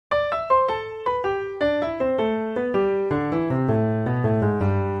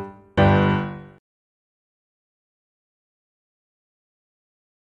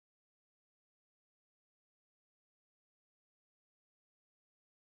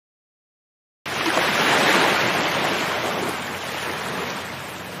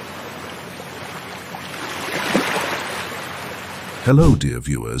Hello, dear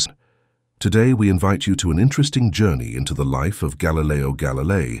viewers. Today we invite you to an interesting journey into the life of Galileo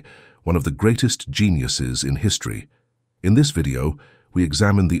Galilei, one of the greatest geniuses in history. In this video, we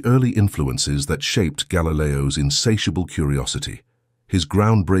examine the early influences that shaped Galileo's insatiable curiosity, his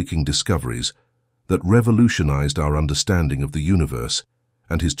groundbreaking discoveries that revolutionized our understanding of the universe,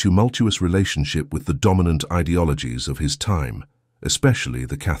 and his tumultuous relationship with the dominant ideologies of his time, especially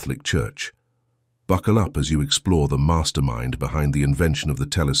the Catholic Church. Buckle up as you explore the mastermind behind the invention of the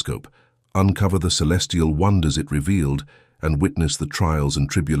telescope, uncover the celestial wonders it revealed, and witness the trials and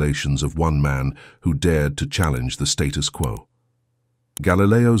tribulations of one man who dared to challenge the status quo.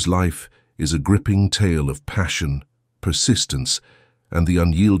 Galileo's life is a gripping tale of passion, persistence, and the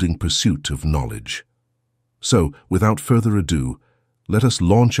unyielding pursuit of knowledge. So, without further ado, let us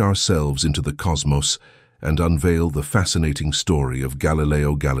launch ourselves into the cosmos and unveil the fascinating story of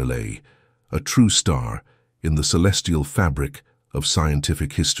Galileo Galilei, a true star in the celestial fabric of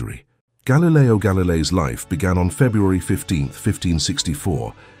scientific history. Galileo Galilei's life began on February 15,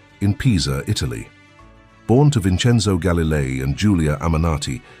 1564, in Pisa, Italy. Born to Vincenzo Galilei and Giulia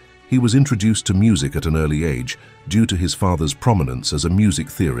Ammannati, he was introduced to music at an early age due to his father's prominence as a music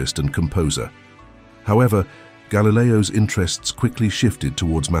theorist and composer. However, Galileo's interests quickly shifted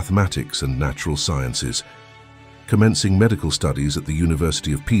towards mathematics and natural sciences. Commencing medical studies at the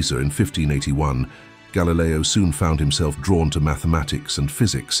University of Pisa in 1581, Galileo soon found himself drawn to mathematics and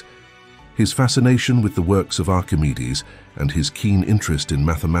physics. His fascination with the works of Archimedes and his keen interest in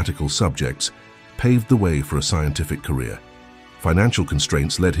mathematical subjects paved the way for a scientific career. Financial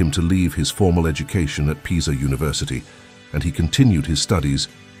constraints led him to leave his formal education at Pisa University, and he continued his studies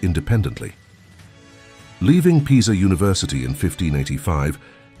independently. Leaving Pisa University in 1585,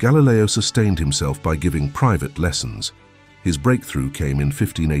 Galileo sustained himself by giving private lessons. His breakthrough came in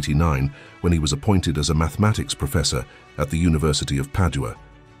 1589 when he was appointed as a mathematics professor at the University of Padua,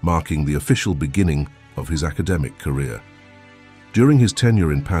 marking the official beginning of his academic career. During his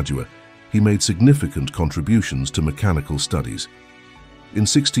tenure in Padua, he made significant contributions to mechanical studies. In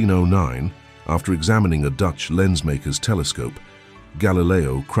 1609, after examining a Dutch lensmaker's telescope,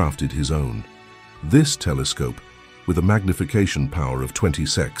 Galileo crafted his own. This telescope, with a magnification power of 20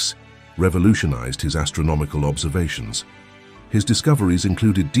 secs, revolutionized his astronomical observations. His discoveries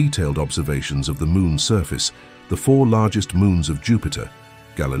included detailed observations of the moon's surface, the four largest moons of Jupiter,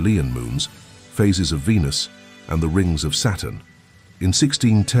 Galilean moons, phases of Venus, and the rings of Saturn. In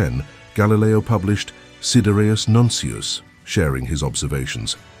 1610, Galileo published Sidereus Nuncius, sharing his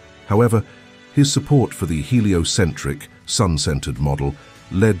observations. However, his support for the heliocentric, sun-centered model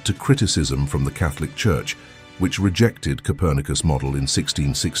led to criticism from the Catholic Church, which rejected Copernicus' model in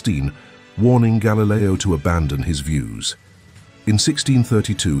 1616, warning Galileo to abandon his views. In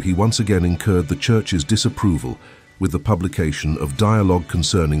 1632, he once again incurred the Church's disapproval with the publication of Dialogue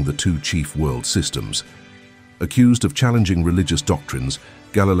Concerning the Two Chief World Systems. Accused of challenging religious doctrines,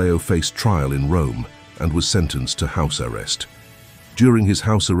 Galileo faced trial in Rome and was sentenced to house arrest. During his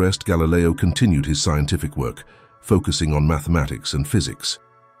house arrest, Galileo continued his scientific work, focusing on mathematics and physics.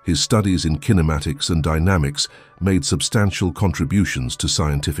 His studies in kinematics and dynamics made substantial contributions to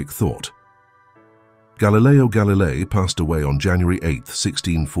scientific thought. Galileo Galilei passed away on January 8,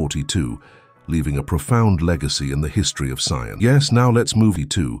 1642, leaving a profound legacy in the history of science. Yes, now let's move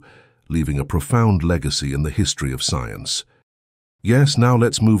to leaving a profound legacy in the history of science. Yes, now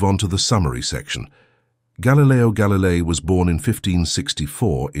let's move on to the summary section. Galileo Galilei was born in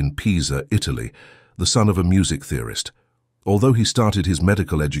 1564 in Pisa, Italy, the son of a music theorist. Although he started his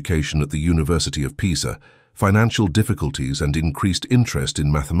medical education at the University of Pisa, financial difficulties and increased interest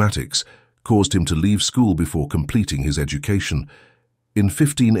in mathematics caused him to leave school before completing his education. In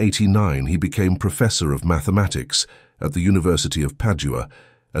 1589, he became professor of mathematics at the University of Padua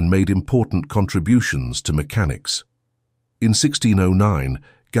and made important contributions to mechanics. In 1609,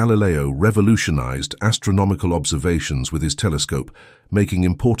 Galileo revolutionized astronomical observations with his telescope, making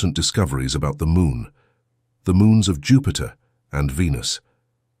important discoveries about the moons of Jupiter and Venus.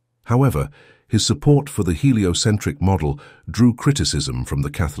 However, his support for the heliocentric model drew criticism from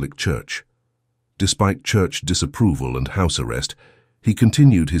the Catholic Church. Despite church disapproval and house arrest, he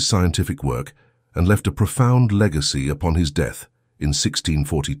continued his scientific work and left a profound legacy upon his death in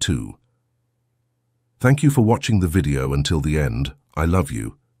 1642. Thank you for watching the video until the end. I love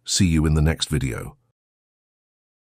you. See you in the next video.